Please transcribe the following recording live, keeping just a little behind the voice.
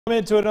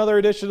Into another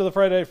edition of the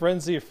Friday Night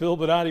Frenzy. Phil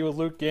Bonatti with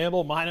Luke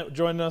Gamble. Mine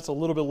joining us a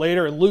little bit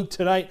later. And Luke,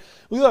 tonight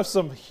we have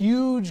some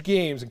huge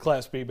games in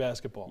Class B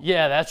basketball.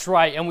 Yeah, that's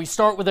right. And we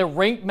start with a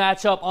ranked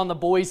matchup on the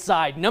boys'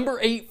 side. Number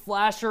 8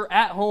 Flasher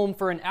at home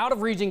for an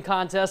out-of-region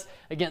contest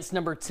against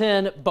number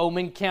 10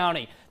 Bowman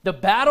County. The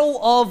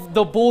Battle of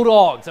the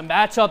Bulldogs, a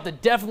matchup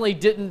that definitely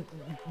didn't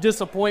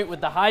disappoint with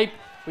the hype.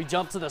 We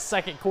jump to the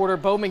second quarter.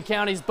 Bowman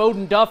County's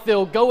Bowden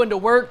Duffield going to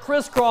work,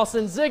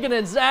 crisscrossing, zigging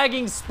and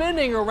zagging,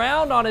 spinning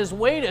around on his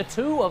way to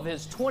 2 of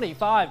his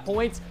 25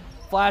 points.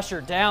 Flasher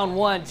down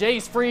 1.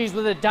 Jace Freeze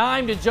with a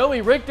dime to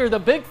Joey Richter, the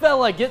big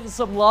fella getting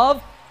some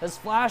love as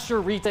Flasher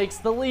retakes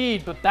the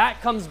lead. But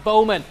back comes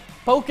Bowman,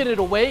 poking it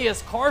away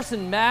as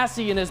Carson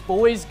Massey and his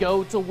boys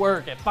go to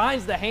work. It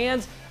finds the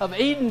hands of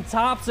Aiden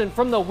Thompson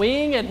from the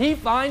wing, and he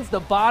finds the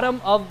bottom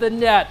of the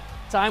net.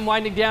 Time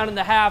winding down in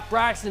the half.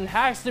 Braxton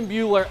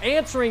Haxton-Bueller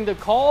answering the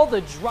call,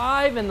 the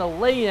drive, and the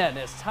lay-in.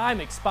 As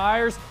time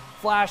expires,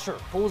 Flasher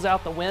pulls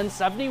out the win,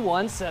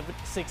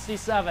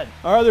 71-67.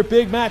 Our other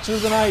big matches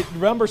of the night,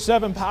 number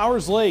 7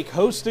 Powers Lake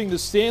hosting the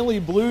Stanley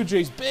Blue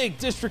Jays. Big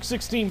District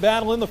 16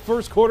 battle in the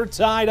first quarter,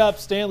 tied up.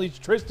 Stanley's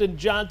Tristan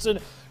Johnson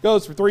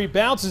goes for 3,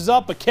 bounces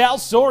up, but Cal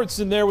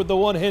Sorensen there with the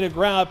one-handed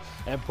grab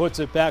and puts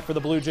it back for the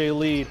Blue Jay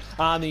lead.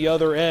 On the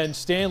other end,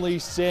 Stanley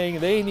saying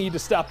they need to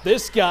stop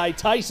this guy,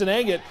 Tyson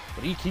Engett,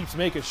 but he keeps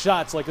making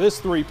shots like this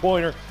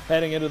three-pointer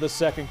heading into the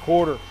second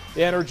quarter.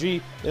 The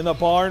energy in the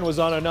barn was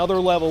on another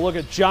level. Look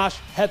at Josh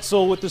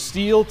Hetzel with the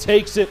steal,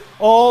 takes it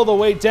all the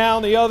way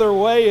down the other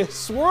way. It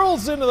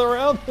swirls into the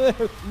rim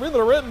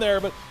there,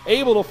 but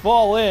able to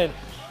fall in.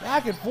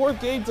 Back and forth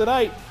game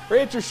tonight.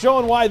 Ranchers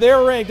showing why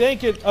they're ranked.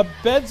 Engett, a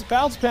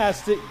bounce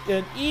pass,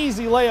 an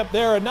easy layup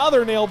there.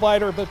 Another nail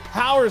biter, but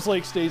Powers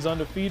Lake stays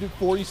undefeated,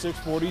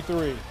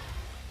 46-43.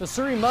 The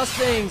Surrey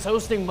Mustangs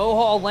hosting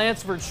Mohall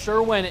Lansford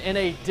Sherwin in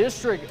a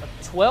District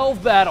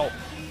 12 battle.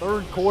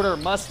 Third quarter,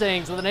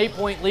 Mustangs with an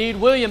 8-point lead.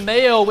 William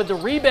Mayo with the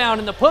rebound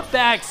and the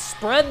putback,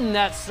 spreading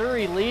that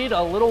Surrey lead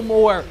a little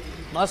more.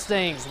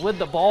 Mustangs with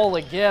the ball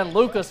again.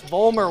 Lucas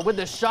Volmer with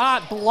the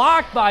shot,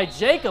 blocked by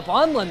Jacob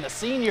Unland, the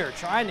senior,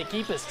 trying to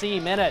keep his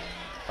team in it.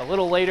 A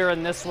little later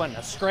in this one,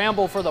 a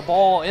scramble for the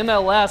ball.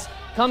 MLS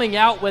coming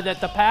out with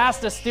it. The pass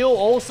to Steele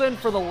Olson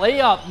for the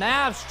layup.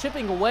 Mavs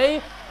chipping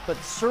away, but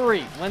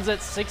Surrey wins it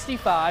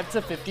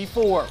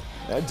 65-54.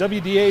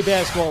 WDA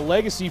basketball,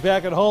 Legacy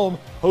back at home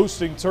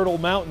hosting Turtle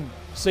Mountain.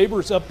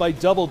 Sabres up by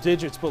double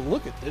digits, but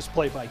look at this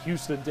play by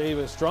Houston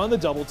Davis, drawing the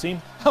double team.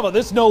 How about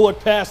this no-look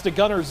pass to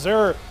Gunnar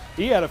Zur?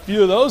 He had a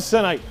few of those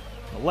tonight.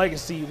 The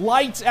Legacy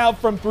lights out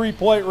from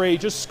three-point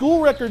range. A school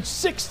record,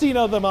 16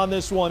 of them on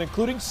this one,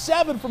 including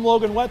 7 from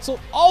Logan Wetzel,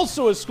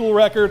 also a school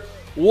record.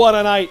 What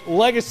a night.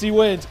 Legacy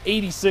wins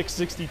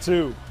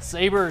 86-62.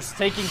 Sabres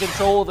taking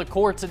control of the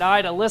court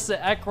tonight.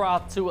 Alyssa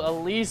Eckroth to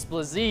Elise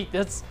Blazik.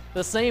 That's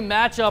the same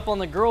matchup on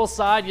the girls'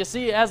 side. You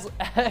see as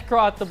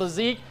Eckroth to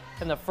Blazik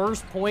in the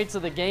first points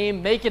of the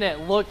game, making it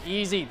look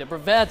easy. The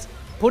Brevettes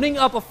putting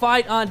up a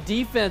fight on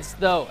defense,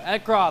 though.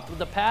 Eckroth with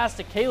the pass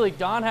to Kaylee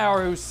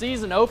Donhauer, whose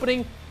season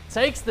opening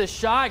takes the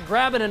shot,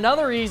 grabbing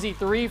another easy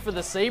 3 for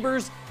the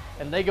Sabres,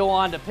 and they go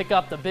on to pick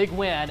up the big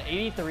win,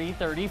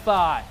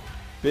 83-35.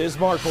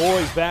 Bismarck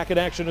boys back in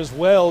action as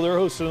well. They're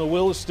hosting the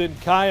Williston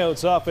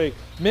Coyotes off a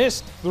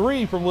missed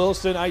 3 from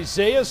Williston.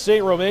 Isaiah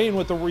St. Romain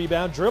with the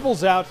rebound,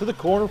 dribbles out to the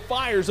corner,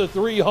 fires a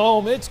 3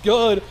 home. It's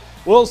good.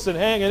 Williston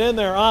hanging in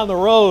there on the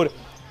road.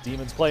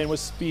 Demons playing with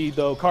speed,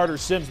 though. Carter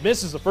Sims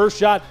misses the first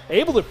shot,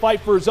 able to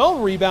fight for his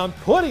own rebound,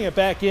 putting it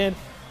back in.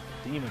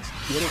 Demons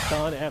get it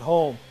done at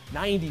home,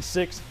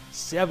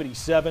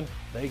 96-77.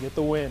 They get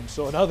the win.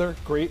 So another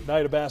great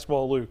night of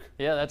basketball, Luke.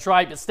 Yeah, that's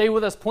right. But stay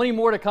with us. Plenty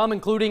more to come,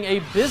 including a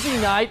busy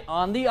night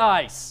on the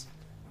ice.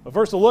 But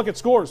first, a look at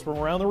scores from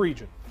around the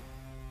region.